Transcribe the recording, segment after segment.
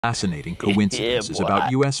Fascinating Yeah, coincidences boy.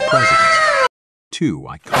 about U.S. presidents. Two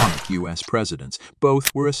iconic U.S. presidents,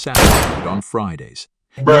 both were assassinated on Fridays.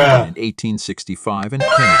 Lincoln in 1865 and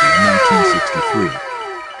Kennedy in 1963.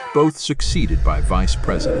 Both succeeded by vice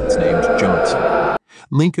presidents named Johnson.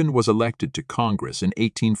 Lincoln was elected to Congress in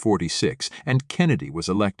 1846 and Kennedy was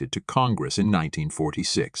elected to Congress in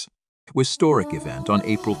 1946. Historic event on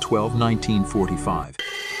April 12, 1945.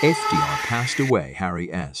 FDR passed away,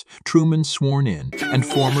 Harry S. Truman sworn in, and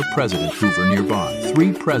former President Hoover nearby.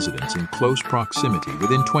 Three presidents in close proximity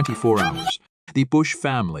within 24 hours. The Bush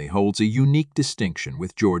family holds a unique distinction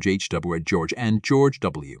with George H.W. and George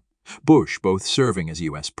W. Bush, both serving as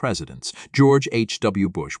U.S. presidents. George H.W.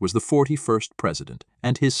 Bush was the 41st president,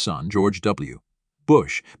 and his son, George W.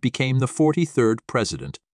 Bush, became the 43rd president